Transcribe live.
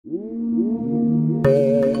You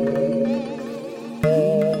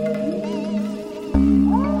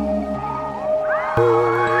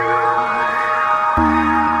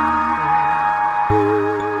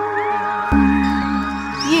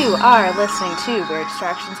are listening to Weird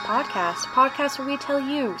Distractions podcast where we tell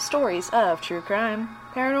you stories of true crime,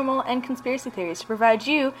 paranormal, and conspiracy theories to provide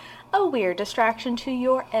you a weird distraction to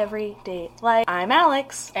your everyday life. I'm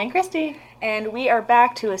Alex. And Christy. And we are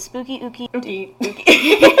back to a spooky ooky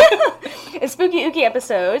a spooky ooky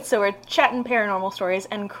episode, so we're chatting paranormal stories,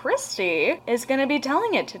 and Christy is going to be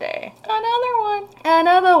telling it today.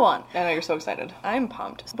 Another one. I know, you're so excited. I'm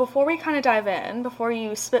pumped. Before we kind of dive in, before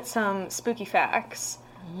you spit some spooky facts,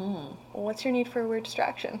 what's your need for a weird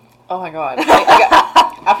distraction? Oh my god.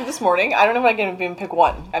 After this morning, I don't know if I can even pick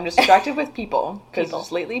one. I'm just distracted with people. Because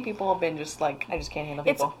just lately, people have been just like, I just can't handle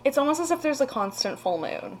people. It's almost as if there's a constant full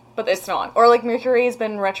moon, but it's not. Or like Mercury has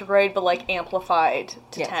been retrograde, but like amplified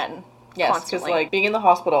to 10. Yes, because like being in the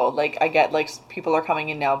hospital, like I get like people are coming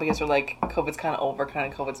in now because they're like, COVID's kind of over,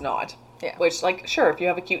 kind of COVID's not. Yeah. Which, like, sure, if you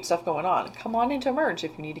have acute stuff going on, come on in to emerge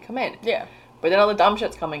if you need to come in. Yeah. But then all the dumb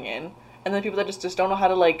shit's coming in. And then people that just don't know how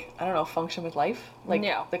to, like, I don't know, function with life. Like,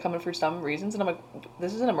 they come in for some reasons. And I'm like,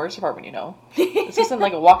 this is an emergency department, you know? This isn't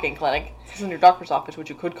like a walk-in clinic. This isn't your doctor's office, which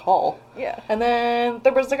you could call. Yeah. And then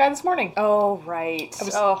there was the guy this morning. Oh, right. I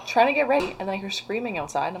was trying to get ready, and then I hear screaming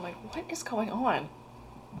outside. And I'm like, what is going on?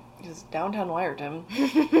 He's downtown Wyerton.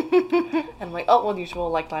 And I'm like, oh, well, the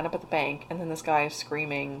usual, like, line up at the bank. And then this guy is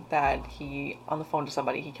screaming that he, on the phone to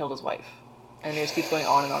somebody, he killed his wife. And it just keeps going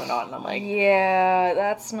on and on and on, and I'm like... Yeah,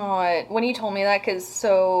 that's not... When you told me that, because,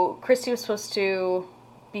 so, Christy was supposed to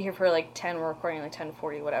be here for, like, 10, we're recording, like,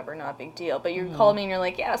 10:40, whatever, not a big deal. But you called me, and you're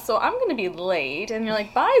like, yeah, so I'm gonna be late. And you're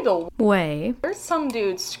like, by the way, there's some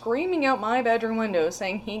dude screaming out my bedroom window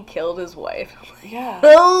saying he killed his wife. Yeah.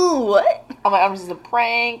 Oh, what? I'm like, this is a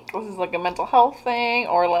prank, this is, like, a mental health thing,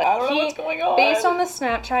 or, like, I don't know what's going on. Based on the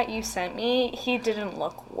Snapchat you sent me, he didn't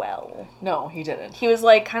look well. No, he didn't. He was,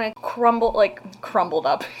 like, kind of crumbled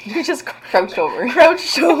up. He just... Crouched over,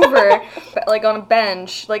 like, on a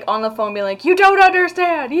bench, like, on the phone being like, you don't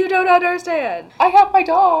understand! I have my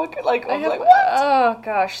dog! Like, I was like, what? Oh,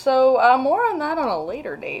 gosh. So, more on that on a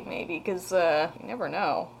later date, maybe, because, you never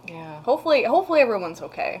know. Yeah. Hopefully everyone's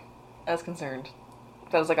okay. I was concerned.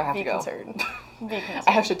 But I was like, I have to go. Be concerned.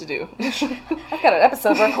 I have shit to do. I've got an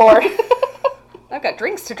episode to record. I've got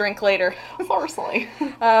drinks to drink later. Seriously.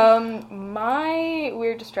 My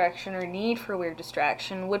weird distraction or need for weird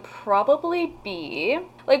distraction would probably be,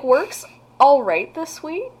 like, work's alright this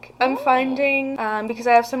week. I'm finding, because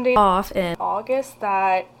I have some days off in August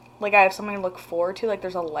that, like, I have something to look forward to, like,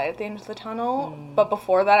 there's a light at the end of the tunnel. But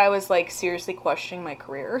before that, I was, like, seriously questioning my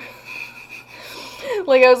career.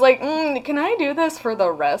 Like, I was like, can I do this for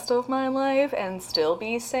the rest of my life and still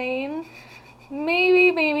be sane?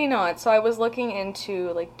 Maybe, maybe not. So I was looking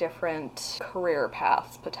into, like, different career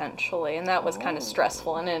paths, potentially, and that was kind of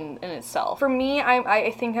stressful in itself. For me,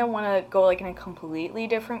 I think I want to go, like, in a completely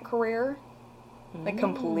different career. Like,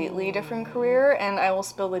 completely different career, and I will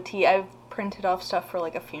spill the tea. I've printed off stuff for,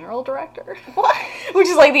 like, a funeral director. What? Which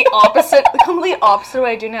is, like, the complete opposite of what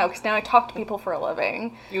I do now, because now I talk to people for a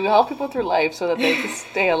living. You help people through life so that they can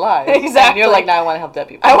stay alive. Exactly. And you're like, now I want to help dead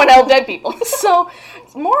people. I want to help dead people. So,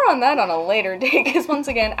 more on that on a later date, because once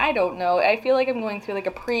again, I don't know. I feel like I'm going through, like,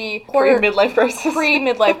 a pre-midlife crisis.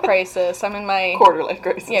 Pre-midlife crisis. I'm in my... Quarter-life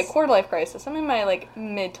crisis. Yeah, quarter-life crisis. I'm in my, like,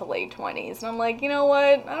 mid to late 20s, and I'm like, you know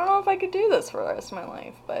what? I don't know if I could do this for the rest of my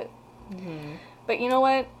life, but... But you know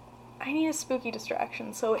what? I need a spooky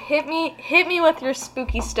distraction, so hit me with your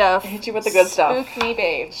spooky stuff. Hit you with the good stuff. Spook me,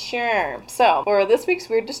 babe. Sure. So, for this week's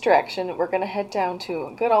weird distraction, we're gonna head down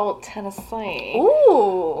to good old Tennessee.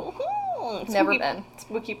 Ooh! Never Spooky, been.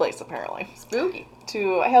 Spooky place, apparently. Spooky.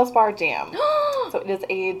 To Hellsbar Dam. So, it is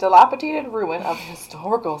a dilapidated ruin of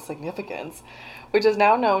historical significance, which is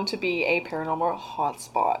now known to be a paranormal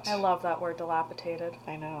hotspot. I love that word, dilapidated.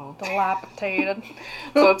 I know. Dilapidated.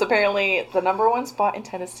 So it's apparently the #1 spot in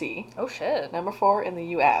Tennessee. Oh, shit. #4 in the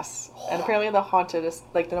U.S. And apparently the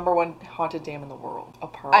 #1 haunted dam in the world.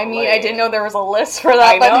 Apparently. I mean, I didn't know there was a list for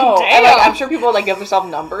that, I know. but damn. And, like, I'm sure people, like, give themselves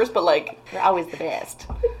numbers, but, like, you're always the best.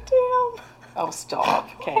 Damn. Oh, stop.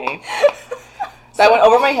 Okay. That went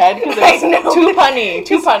over my head because it was too punny.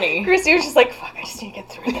 Too punny. Christy was just like, fuck, I just need to get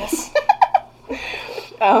through this.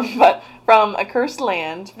 But from a cursed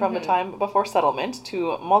land from the time before settlement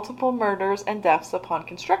to multiple murders and deaths upon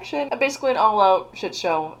construction, basically an all-out shit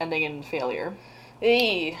show ending in failure.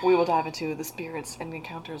 Eee. We will dive into the spirits and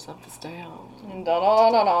encounters of this dam.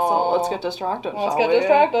 Da-da-da-da-da. So let's get distracted, Let's get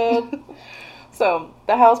distracted. So,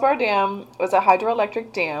 the Hellsbar Dam was a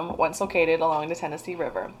hydroelectric dam once located along the Tennessee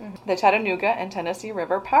River. The Chattanooga and Tennessee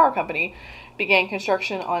River Power Company began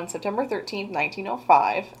construction on September 13th,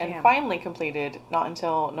 1905, and Damn. finally completed not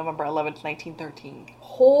until November 11th, 1913.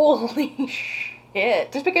 Holy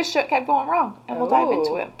shit. Just because shit kept going wrong, and we'll dive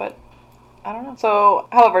into Oh. it, but I don't know. So,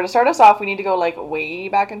 however, to start us off, we need to go like way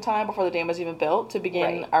back in time before the dam was even built to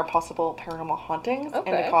begin Right. our possible paranormal hauntings and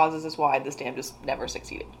Okay. the causes as why this dam just never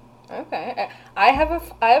succeeded. Okay. I have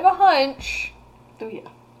a hunch Do ya?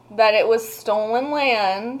 that it was stolen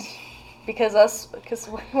land because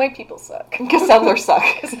white people suck. Because settlers suck.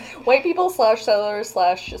 White people / settlers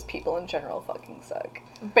 / just people in general fucking suck.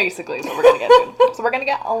 Basically, is what we're gonna get to. So we're gonna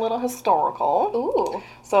get a little historical. Ooh.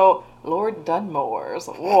 So Lord Dunmore's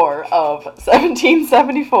War of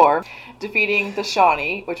 1774, defeating the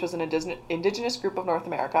Shawnee, which was an indigenous group of North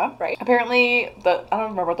America. Right. Apparently, I don't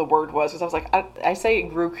remember what the word was because I was like, I say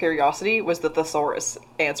grew curiosity was the thesaurus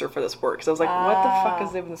answer for this word because I was like, what the fuck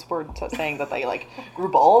is even this word saying that they like grew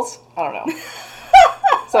balls? I don't know.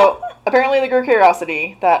 So, apparently they grew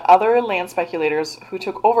curiosity that other land speculators who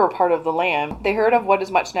took over part of the land, they heard of what is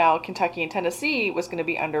much now Kentucky and Tennessee was going to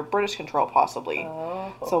be under British control possibly.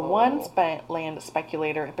 Oh. So one land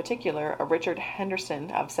speculator in particular, a Richard Henderson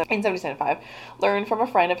of 1775, learned from a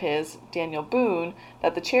friend of his, Daniel Boone,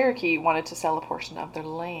 that the Cherokee wanted to sell a portion of their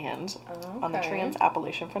land on the Okay.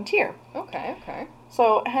 Trans-Appalachian frontier. Okay.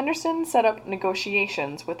 So Henderson set up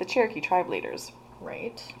negotiations with the Cherokee tribe leaders.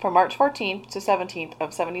 Right. From March 14th to 17th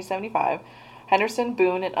of 1775, Henderson,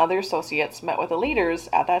 Boone, and other associates met with the leaders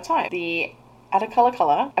at that time. The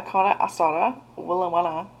Attakullakulla, Akona Asara,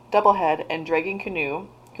 Willa Doublehead, and Dragon Canoe,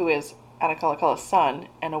 who is Attakullakulla's son,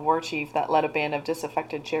 and a war chief that led a band of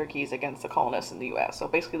disaffected Cherokees against the colonists in the U.S. So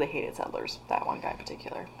basically they hated settlers, that one guy in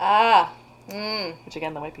particular. Which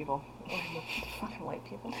again, the white people. Fucking white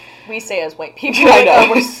people. We say as white people. I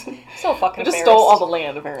know. We're so fucking We just embarrassed. stole all the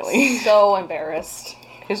land, apparently. So embarrassed.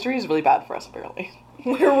 History is really bad for us, apparently.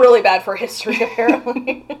 We're really bad for history,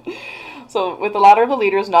 apparently. So, with the latter of the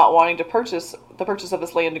leaders not wanting to purchase of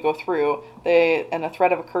this land to go through, and a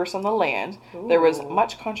threat of a curse on the land, there was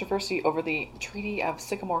much controversy over the Treaty of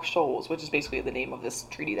Sycamore Shoals, which is basically the name of this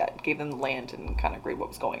treaty that gave them the land and kind of agreed what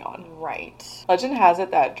was going on. Right. Legend has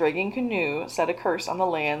it that Dragon Canoe set a curse on the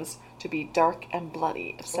lands to be dark and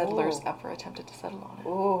bloody if settlers ever attempted to settle on it.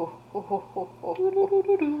 Ooh.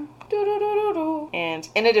 And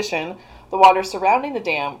in addition, the waters surrounding the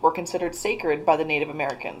dam were considered sacred by the Native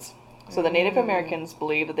Americans. So the Native Americans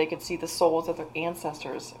believed that they could see the souls of their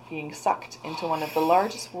ancestors being sucked into one of the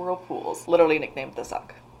largest whirlpools, literally nicknamed the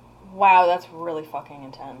Suck. Wow, that's really fucking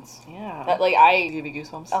intense. Yeah. That, like, Give you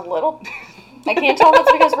goosebumps? a little. I can't tell if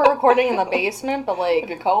it's because we're recording in the basement, but like, If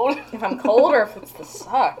you're cold? if I'm cold or if it's the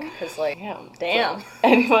suck, because like, damn. So,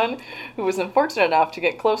 anyone who was unfortunate enough to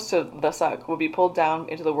get close to the Suck would be pulled down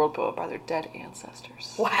into the whirlpool by their dead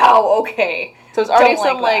ancestors. Wow. Okay. So it's already Don't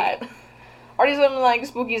some that. already some like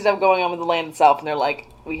spooky stuff going on with the land itself, and they're like,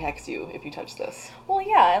 we hex you if you touch this. Well,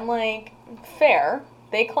 yeah, and like, fair.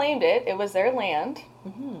 They claimed it. It was their land.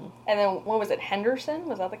 Mm-hmm. And then what was it? Henderson,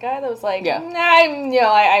 was that the guy that was like, Yeah. nah,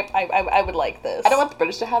 I would like this. I don't want the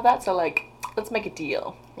British to have that, so like, let's make a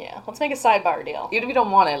deal. Yeah, let's make a sidebar deal. Even if you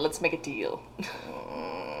don't want it, let's make a deal.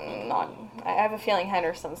 I have a feeling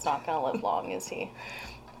Henderson's not gonna live long, is he?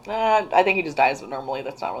 I think he just dies, but normally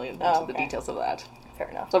that's not really into the okay. details of that. Fair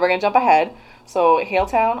enough. So we're going to jump ahead. So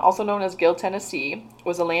Haletown, also known as Gill, Tennessee,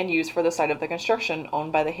 was a land used for the site of the construction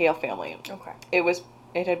owned by the Hale family. Okay.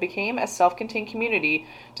 It had become a self-contained community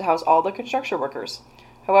to house all the construction workers.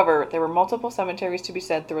 However, there were multiple cemeteries to be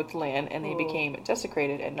said throughout the land, and they became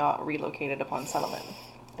desecrated and not relocated upon settlement.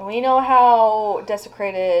 And we know how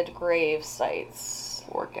desecrated grave sites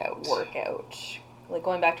Work out. Like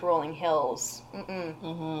going back to Rolling Hills.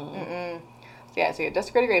 Yeah, so you have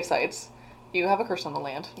desecrated grave sites. You have a curse on the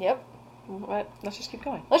land. Yep. But let's just keep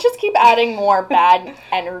going. Let's just keep adding more bad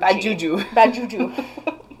energy. Bad juju. Bad juju.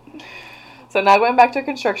 So now going back to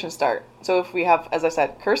construction start. So if we have, as I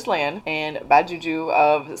said, cursed land and bad juju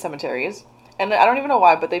of cemeteries, and I don't even know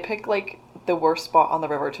why, but they pick like the worst spot on the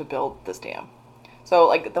river to build this dam. So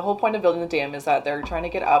like the whole point of building the dam is that they're trying to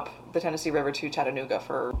get up the Tennessee River to Chattanooga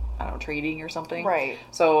for, I don't know, trading or something. Right.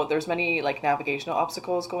 So there's many like navigational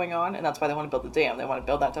obstacles going on, and that's why they want to build the dam. They want to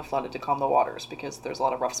build that to flood it to calm the waters because there's a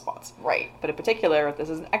lot of rough spots. Right. But in particular, this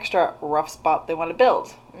is an extra rough spot they want to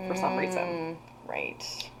build for some reason.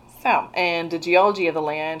 Right. So, and the geology of the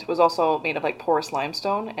land was also made of like porous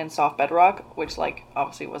limestone and soft bedrock, which like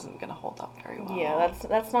obviously wasn't going to hold up very well. Yeah,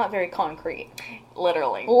 that's not very concrete.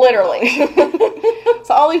 literally. Literally.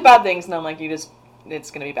 So all these bad things, and I'm like, you just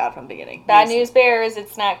it's going to be bad from the beginning. Bad news bears,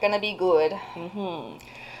 it's not going to be good. Mm-hmm.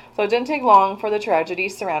 So it didn't take long for the tragedy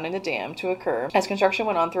surrounding the dam to occur as construction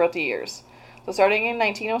went on throughout the years. So starting in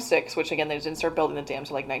 1906, which again, they didn't start building the dam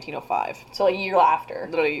until like 1905. So a year after.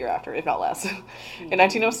 Literally a year after, if not less. In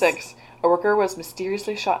 1906, a worker was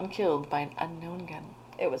mysteriously shot and killed by an unknown gun.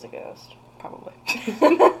 It was a ghost. Probably.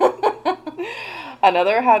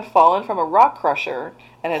 Another had fallen from a rock crusher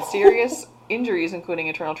and had serious injuries, including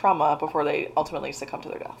internal trauma, before they ultimately succumbed to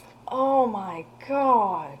their death. Oh my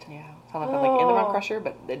god. Yeah. I don't know if I'm like in the rock crusher,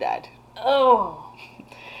 but they died. Oh.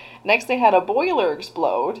 Next, they had a boiler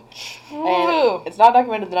explode. And it's not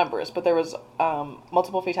documented the numbers, but there was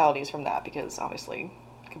multiple fatalities from that because obviously,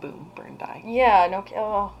 kaboom, burn, die. Yeah, no.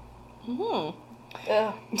 Oh. Mm-hmm.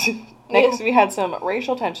 Next, we had some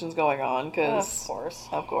racial tensions going on because,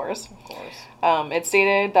 of course, it's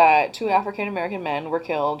stated that 2 African American men were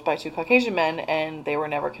killed by 2 Caucasian men, and they were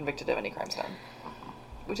never convicted of any crimes done,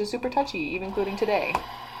 which is super touchy, even including today.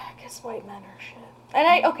 I guess white men are shit. And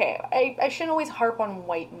I shouldn't always harp on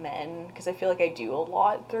white men because I feel like I do a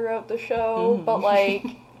lot throughout the show, but like,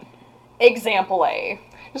 example A.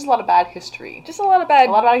 Just a lot of bad history. Just a lot of bad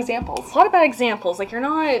examples. A lot of bad examples. Like, you're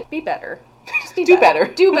not... Be better. Just be Do better.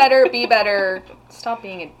 Do better, be better. Stop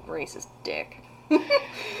being a racist dick.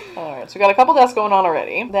 Alright, so we got a couple deaths going on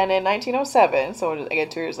already. Then in 1907, so again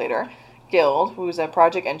 2 years later, Guild, who was a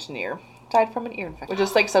project engineer, died from an ear infection. Which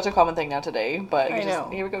is like such a common thing now today, but I know.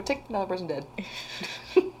 Here we go, tick, another person dead.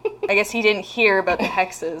 I guess he didn't hear about the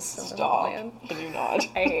hexes. Stop. Can you not?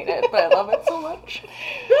 I hate it, but I love it so much.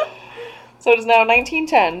 So it is now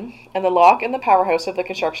 1910, and the lock and the powerhouse of the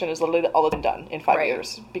construction is literally all of them done in 5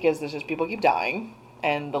 years. Because there's just people keep dying,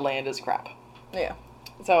 and the land is crap. Yeah.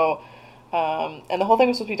 So, and the whole thing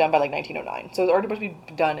was supposed to be done by like 1909. So it was already supposed to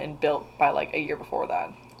be done and built by like a year before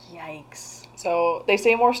that. Yikes. So they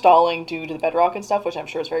say more stalling due to the bedrock and stuff, which I'm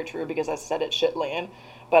sure is very true because I said it's shit land.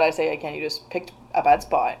 But I say, again, you just picked a bad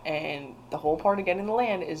spot, and the whole part of getting the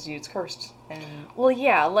land is it's cursed. And well,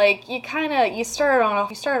 yeah, like you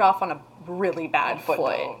started off on a really bad foot.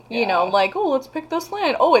 Yeah. You know, like, oh, let's pick this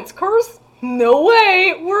land. Oh, it's cursed? No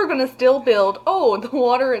way. We're gonna still build. Oh, the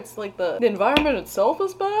water, it's like the environment itself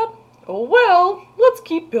is bad. Oh well, let's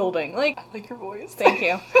keep building. Like, I like your voice. Thank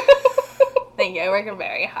you. Thank you. I work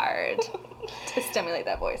very hard to stimulate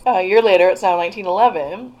that voice. A year later, it's now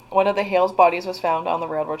 1911, one of the Hales bodies was found on the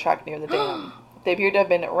railroad track near the dam. They appeared to have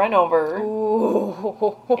been run over.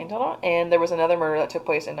 Ooh. And there was another murder that took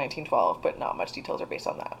place in 1912, but not much details are based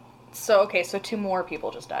on that. So 2 more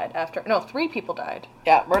people just died after. No, 3 people died.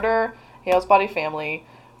 Yeah, murder, Hales body family,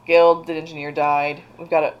 Guild, the engineer, died. We've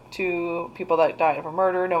got 2 people that died of a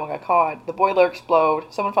murder. No one got caught. The boiler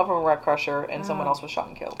exploded. Someone fell from a rock crusher, and someone else was shot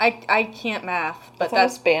and killed. I can't math, but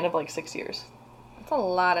that's a span of like 6 years. That's a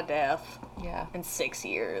lot of death. Yeah. In 6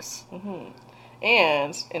 years. Mm-hmm.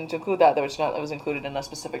 And to include that, it was included in a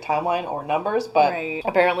specific timeline or numbers, but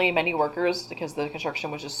apparently many workers, because the construction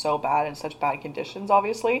was just so bad in such bad conditions,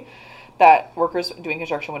 obviously, that workers doing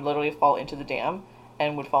construction would literally fall into the dam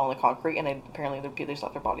and would fall in the concrete, and they just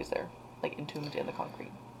left their bodies there, like entombed in the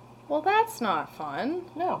concrete. Well, that's not fun.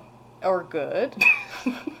 No. Or good.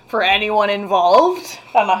 For anyone involved.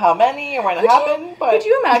 I don't know how many or when it happened, but... Could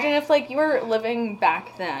you imagine if, like, you were living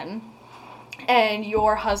back then, and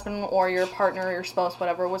your husband or your partner or your spouse,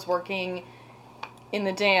 whatever, was working in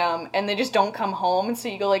the dam, and they just don't come home, and so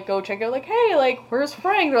you go check out, like, hey, like, where's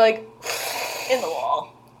Frank? They're like, in the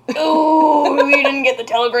wall. Ooh, you didn't get the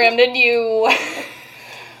telegram, did you?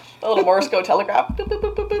 A little Morse code telegraph. Boop,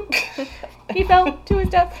 boop, boop, boop, boop. He fell to his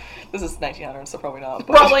death. This is 1900, so probably not.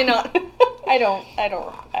 But... Probably not. I don't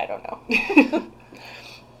know.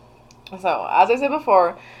 So, as I said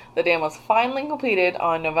before, the dam was finally completed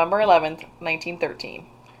on November 11th, 1913.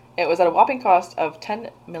 It was at a whopping cost of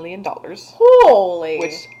 $10 million. Holy!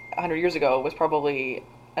 Which, 100 years ago, was probably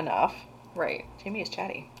enough. Right. Jamie is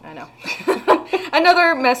chatty. I know.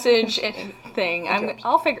 Another message thing.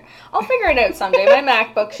 I'll figure it out someday. My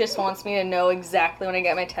MacBook just wants me to know exactly when I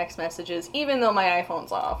get my text messages, even though my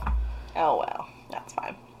iPhone's off. Oh well, that's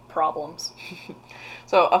fine. Problems.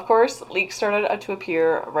 So, of course, leaks started to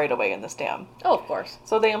appear right away in this dam. Oh, of course.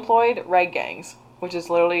 So they employed rag gangs, which is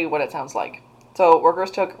literally what it sounds like. So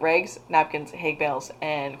workers took rags, napkins, hay bales,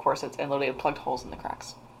 and corsets and literally plugged holes in the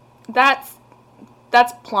cracks.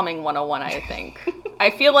 That's plumbing 101, I think.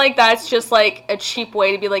 I feel like that's just, like, a cheap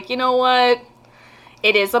way to be like, you know what?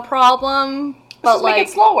 It is a problem, but, just make it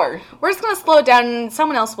slower. We're just going to slow it down, and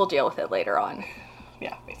someone else will deal with it later on.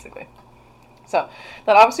 Yeah, basically. So,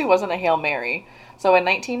 that obviously wasn't a Hail Mary. So in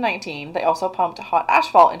 1919, they also pumped hot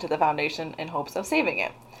asphalt into the foundation in hopes of saving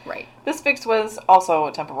it. Right. This fix was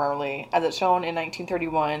also temporarily, as it's shown in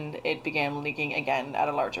 1931, it began leaking again at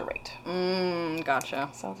a larger rate. Gotcha.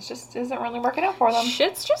 So this just isn't really working out for them.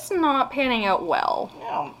 Shit's just not panning out well.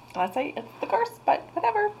 No, I'd say it's the curse, but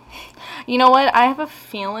whatever. You know what? I have a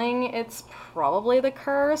feeling it's probably the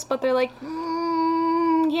curse, but they're like,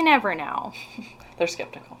 you never know. They're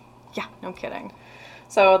skeptical. Yeah, no kidding.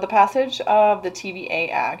 So the passage of the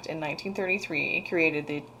TVA Act in 1933 created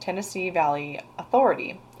the Tennessee Valley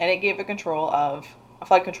Authority, and it gave it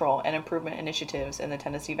flood control and improvement initiatives in the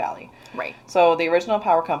Tennessee Valley. Right. So the original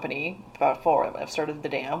power company, about four of them, started the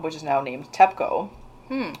dam, which is now named TEPCO,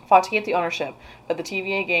 fought to get the ownership, but the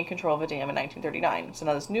TVA gained control of the dam in 1939. So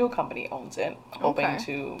now this new company owns it, hoping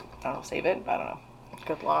to, save it. I don't know.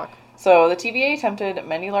 Good luck. So the TVA attempted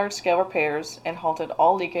many large-scale repairs and halted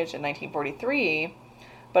all leakage in 1943.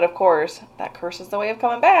 But of course, that curse is the way of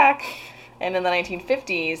coming back. And in the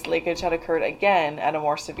 1950s, leakage had occurred again at a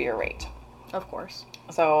more severe rate. Of course.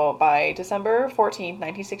 So by December 14th,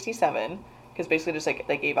 1967, because basically just like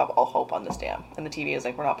they gave up all hope on this dam. And the TVA is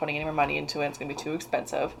like, we're not putting any more money into it. It's going to be too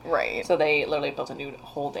expensive. Right. So they literally built a new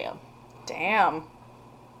whole dam. Damn.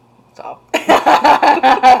 So.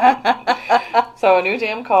 So a new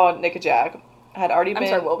dam called Nickajack had already been... I'm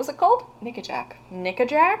sorry, what was it called? Nickajack.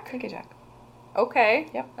 Nickajack? Nickajack. Okay.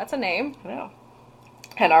 Yep. That's a name. I know.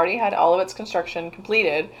 Had already had all of its construction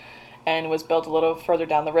completed and was built a little further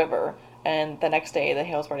down the river. And the next day, the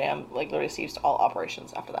Hillsborough Dam literally ceased all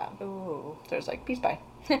operations after that. Ooh. So there's peace, bye.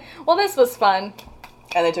 Well, this was fun.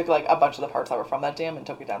 And they took a bunch of the parts that were from that dam and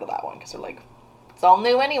took it down to that one because they're like, it's all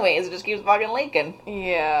new anyways. It just keeps fucking leaking.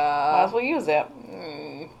 Yeah. Might as well use it.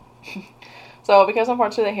 So because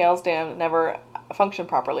unfortunately the Hales Dam never functioned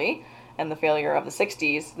properly, and the failure of the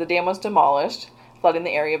 60s, the dam was demolished, flooding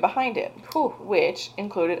the area behind it, which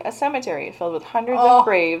included a cemetery filled with hundreds of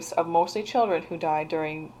graves of mostly children who died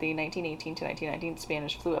during the 1918 to 1919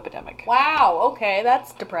 Spanish flu epidemic. Wow, okay,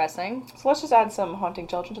 that's depressing. So let's just add some haunting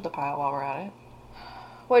children to the pile while we're at it.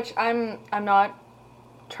 Which I'm not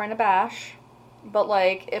trying to bash, but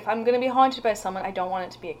if I'm gonna be haunted by someone, I don't want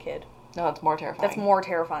it to be a kid. No, that's more terrifying. That's more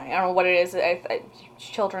terrifying. I don't know what it is.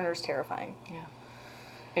 Children are just terrifying. Yeah.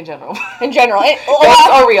 In general. In general. Ghosts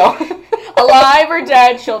are real. Alive or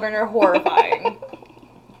dead, children are horrifying.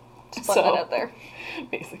 Just put that out there.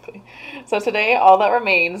 Basically. So today, all that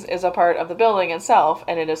remains is a part of the building itself,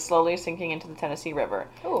 and it is slowly sinking into the Tennessee River.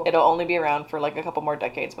 Ooh. It'll only be around for a couple more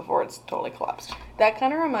decades before it's totally collapsed. That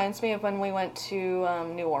kind of reminds me of when we went to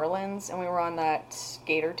New Orleans and we were on that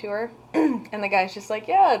gator tour. And the guy's just like,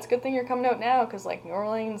 yeah, it's a good thing you're coming out now because, New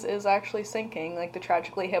Orleans is actually sinking. The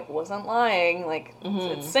Tragically Hip wasn't lying.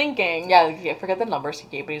 It's sinking. Yeah, forget the numbers he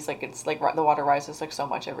gave, but he's it's the water rises so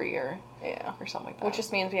much every year. Yeah. Or something like that. Which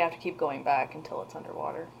just means we have to keep going back until it's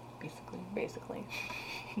underwater. Basically.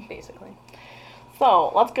 Basically.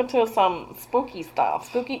 So, let's get to some spooky stuff.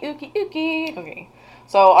 Spooky, ooky, ooky. Okay.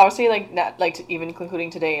 So, obviously, even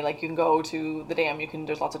including today, you can go to the dam,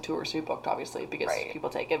 there's lots of tours to be booked, obviously, because people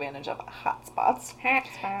take advantage of hot spots.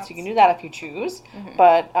 So you can do that if you choose. Mm-hmm.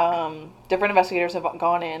 But, different investigators have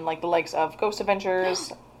gone in, the likes of Ghost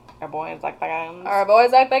Adventures, Our Boys Like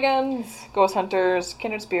Biggins, Ghost Hunters,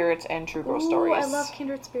 Kindred Spirits, and True Ghost Stories. I love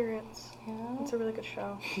Kindred Spirits. Yeah. It's a really good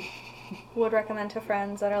show. Would recommend to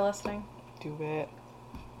friends that are listening. Do it.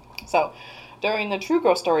 So, during the True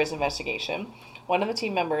Ghost Stories investigation, one of the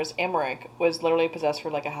team members, Emmerich, was literally possessed for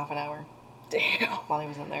a half an hour. Damn. While he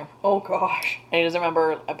was in there. Oh gosh. And he doesn't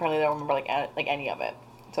remember, apparently they don't remember any of it.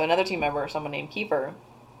 So another team member, someone named Kiefer,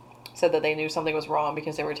 said that they knew something was wrong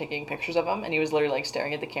because they were taking pictures of him, and he was literally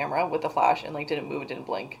staring at the camera with the flash and didn't move, didn't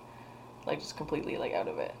blink. Just completely out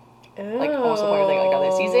of it. Almost the point where are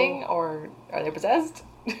they seizing or are they possessed?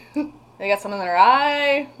 They got something in their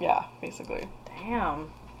eye. Yeah, basically.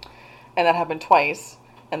 Damn. And that happened twice.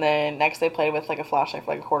 And then next they played with a flashlight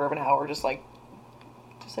for a quarter of an hour, just do.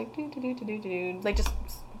 Just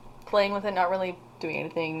playing with it, not really doing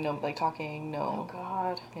anything, no talking, no. Oh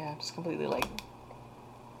god. Yeah, just completely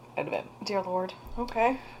out of it. Dear Lord.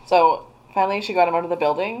 Okay. So finally she got him out of the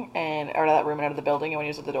building or out of that room and out of the building, and when he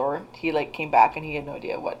was at the door, he came back and he had no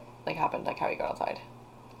idea what happened, how he got outside.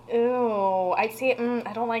 Ew. I see.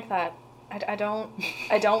 I don't like that. I don't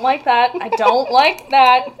like that. I don't like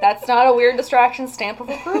that. That's not a weird distraction stamp of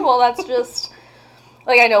approval. That's just,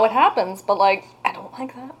 I know what happens, but, I don't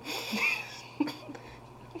like that.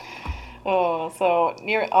 So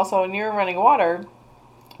near running water,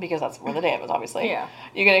 because that's where the dam is, obviously. Yeah.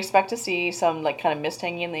 You can expect to see some, kind of mist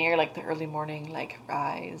hanging in the air, the early morning,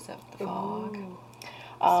 rise of the fog.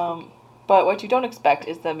 But what you don't expect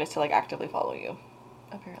is the mist to, actively follow you.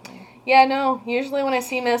 apparently. Yeah, no. Usually when I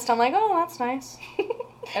see mist, I'm like, oh, that's nice.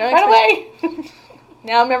 Run away!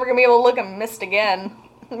 Now I'm never going to be able to look at mist again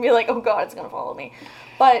and be like, oh god, it's going to follow me.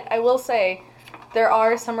 But I will say, there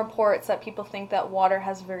are some reports that people think that water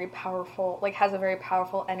has a very powerful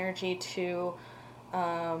energy to,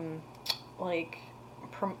 like,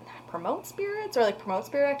 promote spirits, or like promote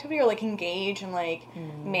spirit activity, or like engage and like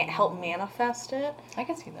help manifest it. I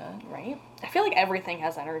can see that. Right? I feel like everything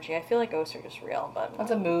has energy. I feel like ghosts are just real, but...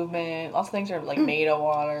 Lots of movement. Lots of things are like made of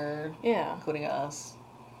water. Yeah. Including us.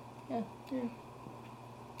 Yeah.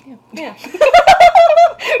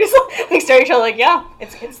 We stare at each other like, yeah,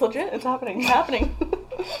 it's legit. It's happening. It's happening.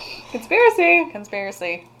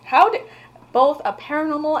 Conspiracy. How did both a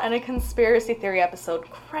paranormal and a conspiracy theory episode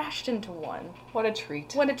crashed into one? What a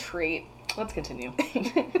treat. Let's continue.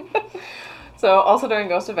 So, also during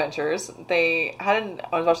Ghost Adventures, I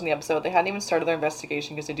was watching the episode, they hadn't even started their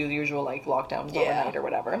investigation because they do the usual, like, lockdowns overnight or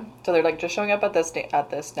whatever. So they're, like, just showing up at this,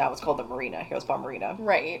 now it's called the Marina, Heroes Bar Marina.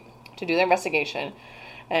 Right. To do their investigation.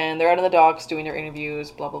 And they're out on the docks doing their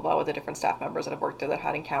interviews, blah, blah, blah, with the different staff members that have worked there that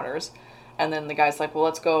had encounters. And then the guy's like, well,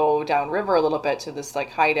 let's go downriver a little bit to this,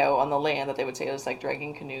 like, hideout on the land that they would say was, like,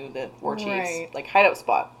 Dragon Canoe, the War Chief's, like, hideout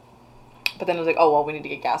spot. But then it was like, oh, well, we need to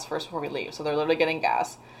get gas first before we leave. So they're literally getting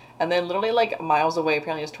gas. And then literally, like, miles away,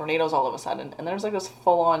 apparently there's tornadoes all of a sudden. And there's, like, this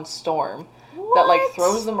full-on storm that, like,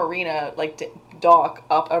 throws the marina, like, dock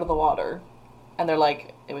up out of the water. And they're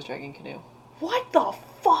like, it was Dragon Canoe. What the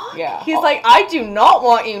fuck? Yeah. He's like, I do not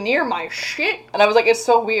want you near my shit. And I was like, it's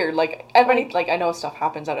so weird. Like, everybody, like, I know stuff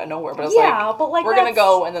happens out of nowhere, but it's like, we're gonna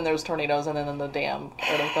go, and then there's tornadoes, and then the dam,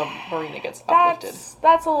 or, like, the marina gets uplifted.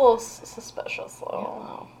 That's a little suspicious,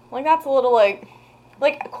 though. Yeah. Like, that's a little, like,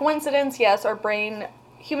 coincidence, yes,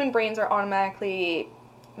 human brains are automatically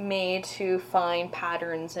made to find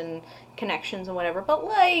patterns and connections and whatever, but,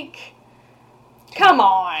 like, come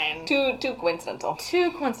on. Too coincidental.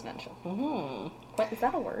 Too coincidental. Mm-hmm. Is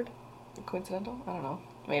that a word? Coincidental? I don't know.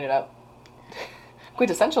 Made it up.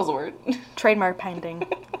 Quintessential's a word. Trademark pending.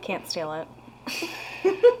 Can't steal it.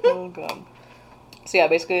 Oh, God. So, yeah,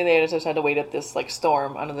 basically they just had to wait at this, like,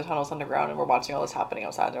 storm under the tunnels underground, and we're watching all this happening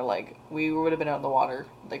outside. They're like, we would have been out in the water,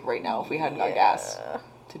 like, right now if we hadn't got gas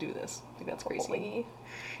to do this. Like, that's crazy. Holy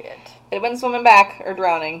shit. They've been swimming back or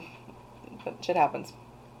drowning. But shit happens.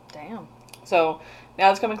 Damn. So, now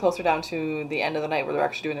it's coming closer down to the end of the night where they're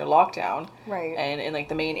actually doing their lockdown. Right. And in, like,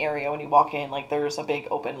 the main area, when you walk in, like, there's a big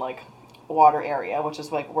open, like, water area, which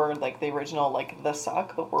is, like, where, like, the original, like, the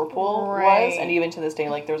whirlpool was. And even to this day,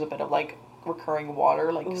 like, there's a bit of, like, recurring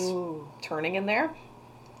water, like, turning in there.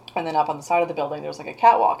 And then up on the side of the building, there's, like, a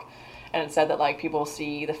catwalk. And it said that, like, people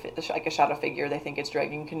see, like, a shadow figure, they think it's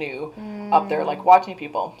Dragon Canoe, up there, like, watching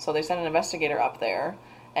people. So they sent an investigator up there,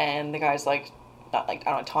 and the guy's, like, not, like,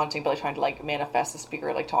 I don't know, taunting, but, like, trying to, like, manifest the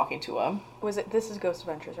speaker, like, talking to him. This is Ghost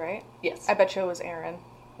Adventures, right? Yes. I bet you it was Aaron.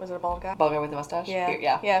 Was it a bald guy? Bald guy with the mustache?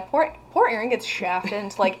 Yeah. Yeah. Poor Aaron gets shafted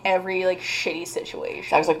into, like, every, like, shitty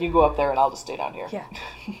situation. I was like, you go up there and I'll just stay down here. Yeah.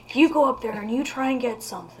 You go up there and you try and get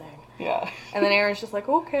something. Yeah. And then Aaron's just like,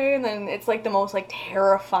 okay. And then it's, like, the most, like,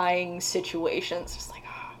 terrifying situation. It's just like,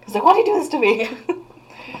 oh. He's like, why do you do this to me? Yeah.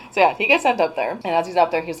 So, yeah, he gets sent up there. And as he's up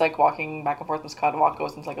there, he's, like, walking back and forth. This catwalk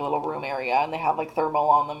goes into, like, a little room area. And they have, like, thermal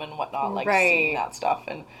on them and whatnot. Like, seeing that stuff.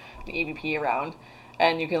 And the EVP around.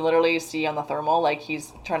 And you can literally see on the thermal, like,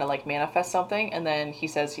 he's trying to, like, manifest something. And then he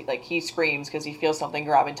says, he screams because he feels something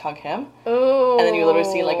grab and tug him. Oh. And then you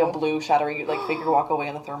literally see, like, a blue, shadowy, like, figure walk away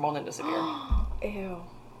in the thermal and then disappear. Ew.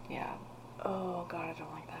 Yeah. Oh, God, I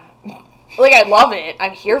don't like that. Like, I love it.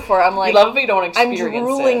 I'm here for it. I'm like... You love it, but you don't experience I'm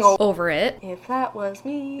drooling it. over it. If that was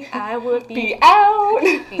me, I would be out!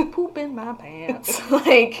 Be pooping my pants.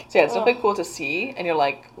 Like... So, yeah, it's definitely cool to see. And you're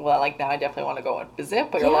like, well, like, now I definitely want to go and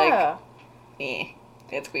visit. But you're like,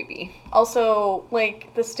 it's creepy. Also,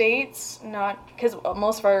 like, the States, because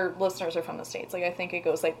most of our listeners are from the States. Like, I think it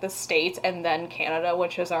goes, like, the States and then Canada,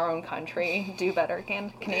 which is our own country. Do better,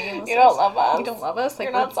 Canadian listeners. You don't love us. You don't love us? Like,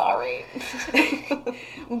 you're not sorry.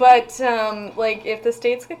 But, like, if the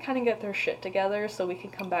States could kind of get their shit together so we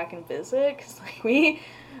could come back and visit, because,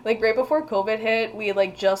 like, right before COVID hit, we,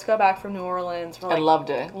 like, just got back from New Orleans. We're, like, I loved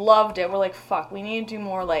it. Loved it. We're like, fuck, we need to do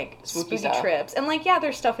more, like, spooky trips. And, like, yeah,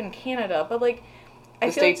 there's stuff in Canada, but, like,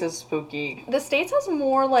 the States is spooky. The States has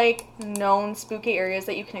more, like, known spooky areas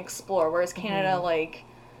that you can explore, whereas Canada, like,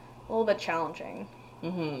 a little bit challenging.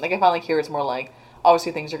 Mm-hmm. Like, I find, like, here it's more, like,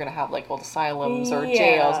 obviously things are going to have, like, old asylums or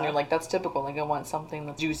jails, and you're like, that's typical. Like, I want something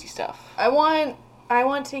that's juicy stuff. I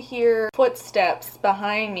want to hear footsteps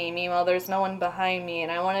behind me, meanwhile there's no one behind me,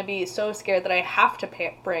 and I want to be so scared that I have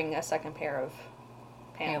to bring a second pair of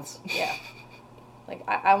pants. Yeah. Like,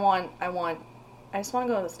 I want I just want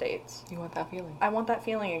to go to the States. You want that feeling? I want that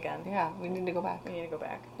feeling again. Yeah, we need to go back. We need to go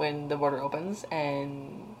back. When the border opens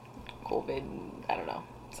and COVID, I don't know,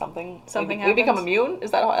 something happens. we become immune?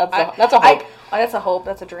 Is that that's a hope? That's a hope.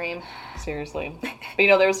 That's a dream. Seriously.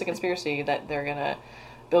 But there was a conspiracy that they're gonna...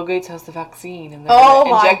 Bill Gates has the vaccine and they're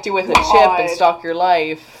gonna inject you with a chip and stalk your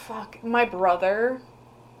life. Fuck. My brother,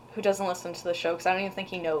 who doesn't listen to the show, because I don't even think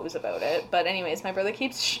he knows about it. But anyways, my brother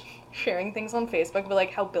keeps sharing things on Facebook, but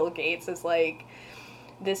like how Bill Gates is like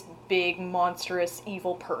this big, monstrous,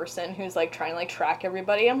 evil person who's like trying to like track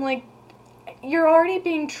everybody. I'm like, you're already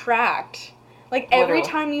being tracked. Like, every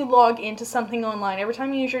time you log into something online, every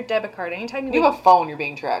time you use your debit card, anytime you have a phone, you're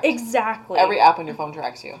being tracked. Exactly. Every app on your phone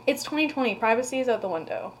tracks you. It's 2020. Privacy is out the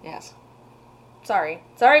window. Yes. Sorry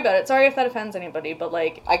about it. Sorry if that offends anybody, but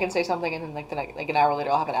like... I can say something and then like an hour later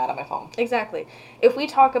I'll have an ad on my phone. Exactly. If we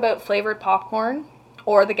talk about flavored popcorn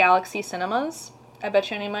or the Galaxy Cinemas, I bet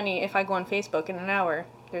you any money if I go on Facebook in an hour,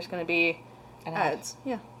 there's going to be ads.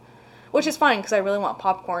 Yeah. Which is fine, because I really want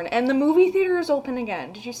popcorn. And the movie theater is open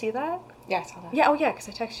again. Did you see that? Yeah, I saw that. Yeah, because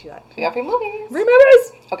I texted you that. We got free movies. Free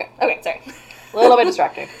movies! Okay, sorry. A little bit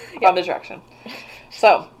distracting. From distraction.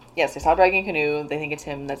 So, yes, they saw Dragging Canoe. They think it's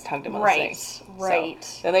him that's tugged him on the snake. Right.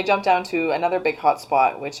 So, then they jump down to another big hot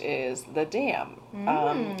spot, which is the dam.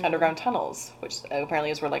 Underground tunnels, which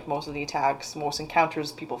apparently is where like most of the attacks, most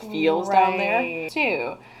encounters people feels down there,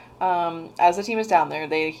 too. As the team is down there,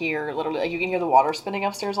 they hear literally, like, you can hear the water spinning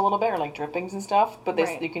upstairs a little bit, or like drippings and stuff, but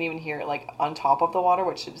you can even hear it like on top of the water,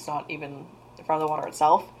 which is not even in front of the water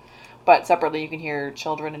itself. But separately, you can hear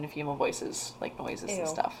children and female voices, like noises and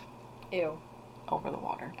stuff. Ew. Over the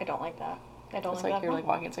water. I don't like that. I don't it's like like that. You're like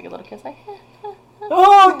walking, it's like a little kid's like,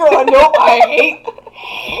 oh god, no, I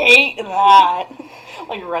hate that.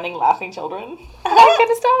 Like running, laughing children. I'm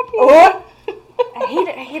gonna stalk you. Oh. I hate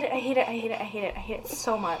it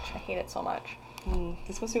so much. I hate it so much.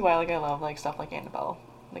 This must be why like I love like stuff like Annabelle.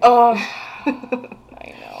 Like,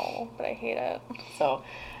 I know, but I hate it. So,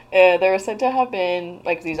 there are said to have been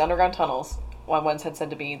like these underground tunnels. Once had said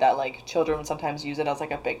to me that like children would sometimes use it as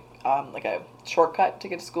like a big like a shortcut to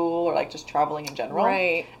get to school or like just traveling in general.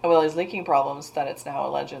 Right. And with all these leaking problems, that it's now a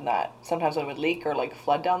legend that sometimes when it would leak or like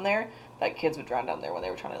flood down there, that kids would drown down there when they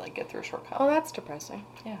were trying to like get through a shortcut. Oh, that's depressing.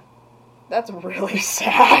 Yeah. That's really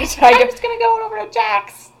sad. I'm just gonna go over to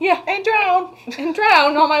Jack's. Yeah. And drown. And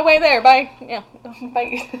drown on my way there. Bye. Yeah.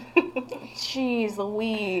 Bye. Jeez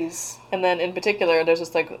Louise. And then in particular, there's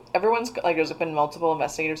just like, everyone's, like there's been multiple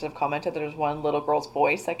investigators that have commented that there's one little girl's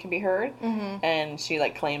voice that can be heard. Mm-hmm. And she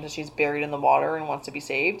like claims that she's buried in the water and wants to be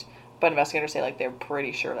saved. But investigators say like they're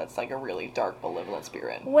pretty sure that's like a really dark, malevolent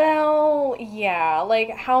spirit. Well, yeah.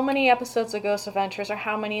 Like how many episodes of Ghost Adventures or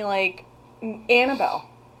how many like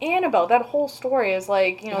Annabelle, that whole story is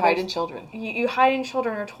like, you hide in children. You hide in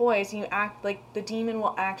children or toys, and you act like, the demon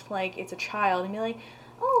will act like it's a child, and be like,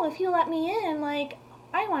 oh, if you let me in, like,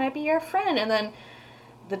 I want to be your friend. And then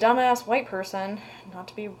the dumbass white person, not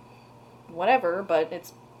to be whatever, but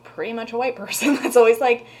it's pretty much a white person, that's always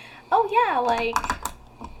like, oh yeah, like,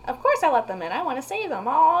 of course I let them in, I want to save them,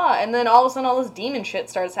 and then all of a sudden all this demon shit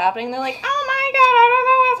starts happening, they're like, oh my god, I don't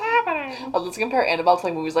know what's happening. Well, let's compare Annabelle to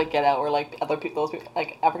like movies like Get Out, where like other people, those people,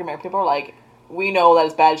 like African American people are like, we know that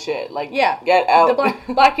it's bad shit, like, yeah, get out.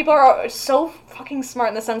 The black people are so fucking smart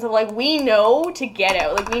in the sense of like, we know to get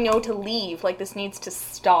out, like we know to leave, like this needs to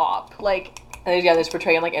stop, like. And yeah, they're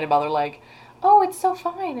portraying like Annabelle, they're like, oh, it's so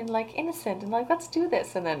fine and like innocent and like let's do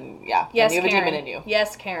this, and then yes, you have Karen. a demon in you.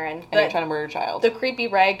 Yes, Karen. And you're trying to murder a child. The creepy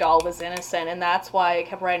rag doll was innocent, and that's why I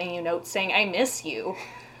kept writing you notes saying I miss you,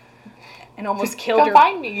 and almost killed her. Come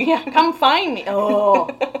find me. Yeah, come find me.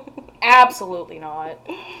 Oh, absolutely not.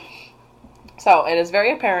 So it is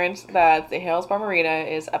very apparent that the Hales Bar Marina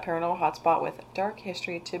is a paranormal hotspot with dark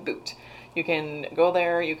history to boot. You can go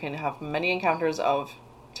there. You can have many encounters of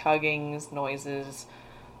tuggings, noises,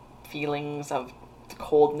 feelings of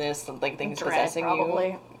coldness and like things possessing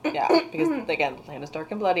you. Yeah, because again, the land is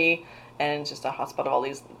dark and bloody, and it's just a hotspot of all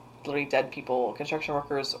these literally dead people, construction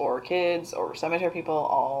workers or kids or cemetery people,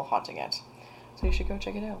 all haunting it. So you should go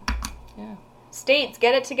check it out. Yeah. States,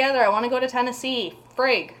 get it together. I want to go to Tennessee.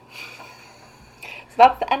 Frig. So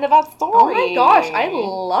that's the end of that story. Oh my gosh, I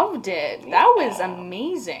loved it. That was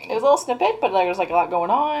amazing. It was a little snippet, but there was like a lot going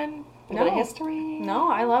on. A bit of history. No,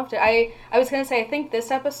 I loved it. I was going to say, I think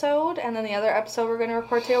this episode and then the other episode we're going to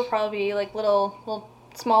record today will probably be like little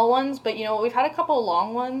small ones, but you know what, we've had a couple of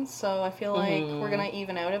long ones, so I feel like we're going to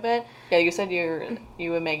even out a bit. Yeah, you said you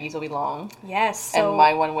and Maggie's will be long. Yes. So, and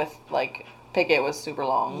my one with like picket was super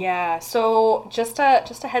long. Yeah, so just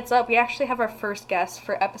a heads up, we actually have our first guest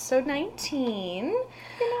for episode 19.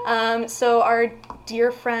 So our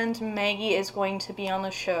dear friend Maggie is going to be on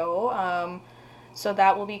the show. So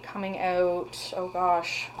that will be coming out, oh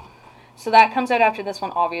gosh. So that comes out after this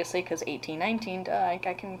one, obviously, because 18, 19, I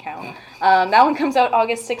can count. That one comes out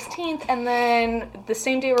August 16th, and then the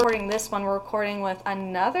same day we're recording this one, we're recording with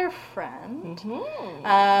another friend.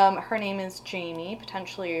 Mm-hmm. Her name is Jamie,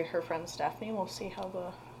 potentially her friend Stephanie. We'll see how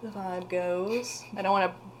the vibe goes. I don't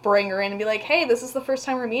want to bring her in and be like, hey, this is the first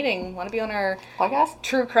time we're meeting. Want to be on our Podcast?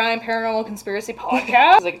 true crime, paranormal, conspiracy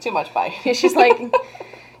podcast? She's like, too much, bye. She's like,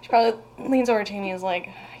 she probably leans over to Jamie and is like,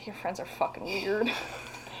 your friends are fucking weird.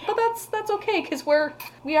 But that's okay, because we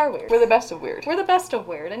are weird. We're the best of weird. We're the best of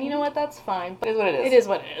weird, and you know what? That's fine. It is what it is. It is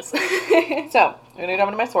what it is. So, we're going to jump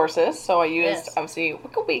into my sources. So I used, Yes. obviously,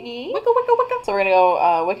 Wikowiki. Wicca. So we're going to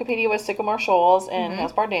go Wikipedia with Sycamore Shoals and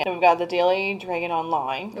Halesbar Dam. Then we've got the Daily Dragon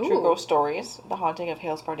Online, True Ooh. Ghost Stories, The Haunting of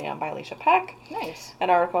Halesbar Dam by Alicia Peck. Nice. An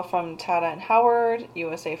article from Tada and Howard,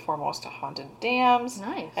 USA Foremost Haunted Dams.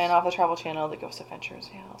 Nice. And off the Travel Channel, The Ghost Adventures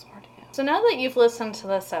of Halesbar Dam. So now that you've listened to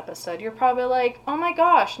this episode, you're probably like, oh my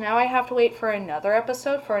gosh, now I have to wait for another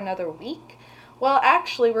episode for another week? Well,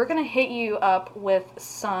 actually, we're going to hit you up with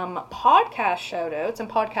some podcast shout-outs and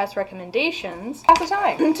podcast recommendations. Pass the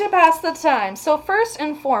time. To pass the time. So first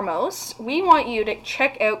and foremost, we want you to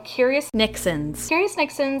check out Curious Nixons. Curious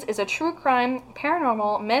Nixons is a true crime,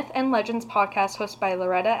 paranormal, myth, and legends podcast hosted by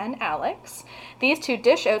Loretta and Alex. These two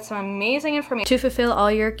dish out some amazing information to fulfill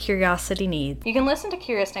all your curiosity needs. You can listen to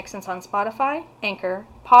Curious Nixons on Spotify, Anchor,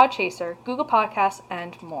 Podchaser, Google Podcasts,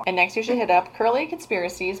 and more. And next you should hit up Curly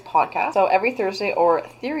Conspiracies podcast. So every Thursday or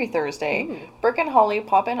Theory Thursday, Brooke and Holly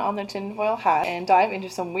pop in on their tinfoil hat and dive into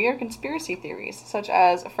some weird conspiracy theories, such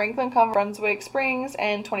as Franklin Cover, Brunswick Springs,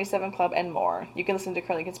 and 27 Club, and more. You can listen to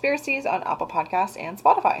Curly Conspiracies on Apple Podcasts and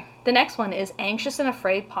Spotify. The next one is Anxious and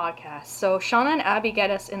Afraid podcast. So Shauna and Abby get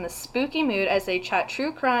us in the spooky mood as they chat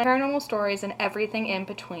true crime, paranormal stories, and everything in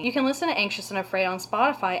between. You can listen to Anxious and Afraid on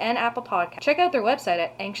Spotify and Apple Podcasts. Check out their website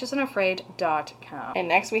at anxiousandafraid.com. And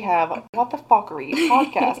next we have What the Fuckery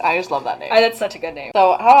podcast. I just love that name. That's such a good name.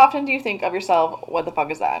 So how often do you think of yourself, what the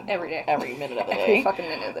fuck is that? Every day. Every minute of the Every day. fucking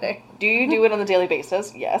minute of the day. Do you do it on a daily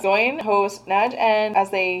basis? Yes. Join host Naj and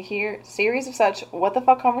as they hear series of such what the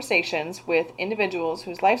fuck conversations with individuals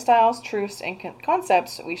whose lifestyles, truths, and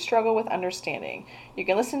concepts we struggle with understanding. You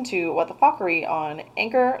can listen to What the Fuckery on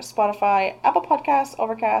Anchor, Spotify, Apple Podcasts,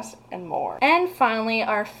 Overcast, and more. And finally,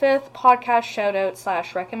 our fifth podcast shout-out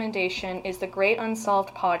 / recommendation is the Great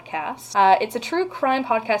Unsolved Podcast. It's a true crime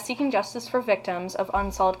podcast seeking justice for victims of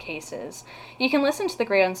unsolved cases. You can listen to the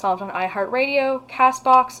Great Unsolved on iHeartRadio,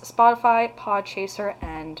 CastBox, Spotify, Podchaser,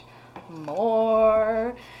 and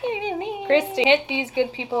more. Christy, hit these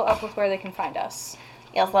good people up with where they can find us.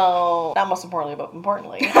 Yeah, so not most importantly, but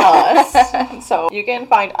importantly, us. So you can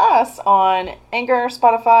find us on Anchor,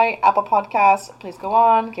 Spotify, Apple Podcasts. Please go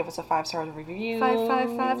on, give us a 5-star review.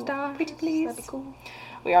 5 stars. Pretty please. That'd be cool.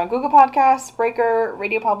 We are on Google Podcasts, Breaker,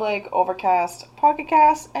 Radio Public, Overcast, Pocket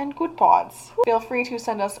Cast, and Good Pods. Feel free to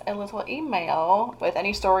send us a little email with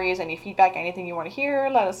any stories, any feedback, anything you want to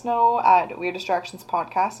hear. Let us know at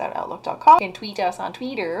WeirdDistractionsPodcast@outlook.com. You can tweet us on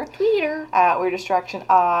Twitter. At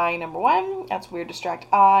WeirdDistractionI1. That's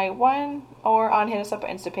WeirdDistractI1. Or on hit us up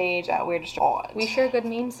on Insta page at WeirdDistract. We share good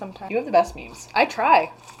memes sometimes. You have the best memes. I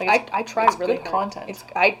try. Like, I try it's really good hard. content.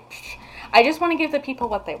 I just want to give the people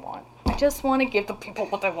what they want.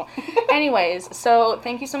 Anyways, so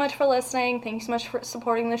thank you so much for listening. Thank you so much for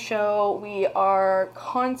supporting the show. We are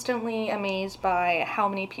constantly amazed by how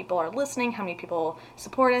many people are listening, how many people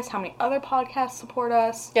support us, how many other podcasts support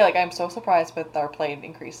us. Yeah, like I'm so surprised with our play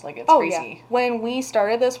increase. Like it's crazy. Yeah. When we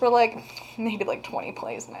started this, we're like maybe like 20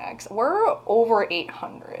 plays max. We're over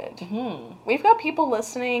 800. Mm-hmm. We've got people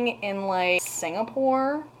listening in like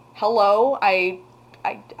Singapore. Hello,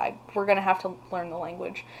 we're gonna have to learn the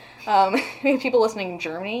language. We have people listening in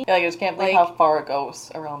Germany. Yeah, like I just can't believe how far it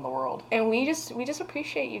goes around the world. And we just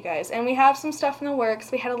appreciate you guys. And we have some stuff in the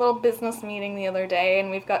works. We had a little business meeting the other day, and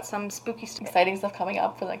we've got some spooky stuff. Exciting stuff coming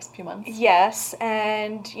up for the next few months. Yes,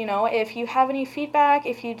 and you know, if you have any feedback,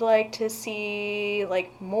 if you'd like to see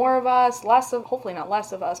like more of us, hopefully not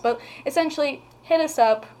less of us, but essentially hit us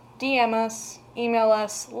up, DM us, email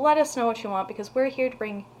us, let us know what you want, because we're here to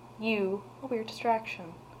bring you a weird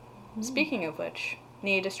distraction. Mm. Speaking of which,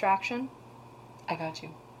 need a distraction? I got you.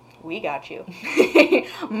 We got you.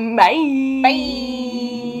 Bye.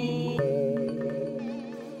 Bye.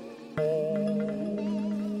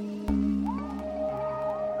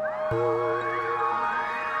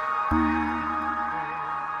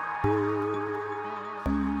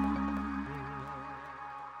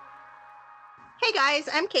 guys,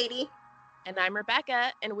 I'm Katie. And I'm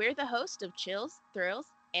Rebecca, and we're the host of Chills, Thrills,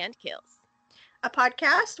 and Kills. A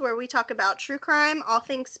podcast where we talk about true crime, all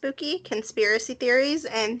things spooky, conspiracy theories,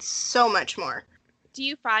 and so much more. Do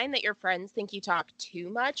you find that your friends think you talk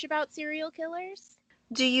too much about serial killers?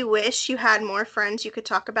 Do you wish you had more friends you could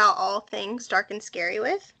talk about all things dark and scary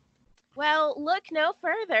with? Well, look no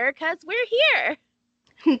further, because we're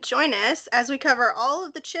here! Join us as we cover all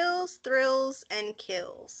of the chills, thrills, and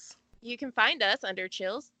kills. You can find us under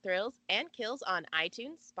Chills, Thrills, and Kills on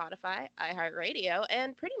iTunes, Spotify, iHeartRadio,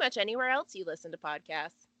 and pretty much anywhere else you listen to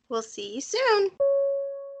podcasts. We'll see you soon.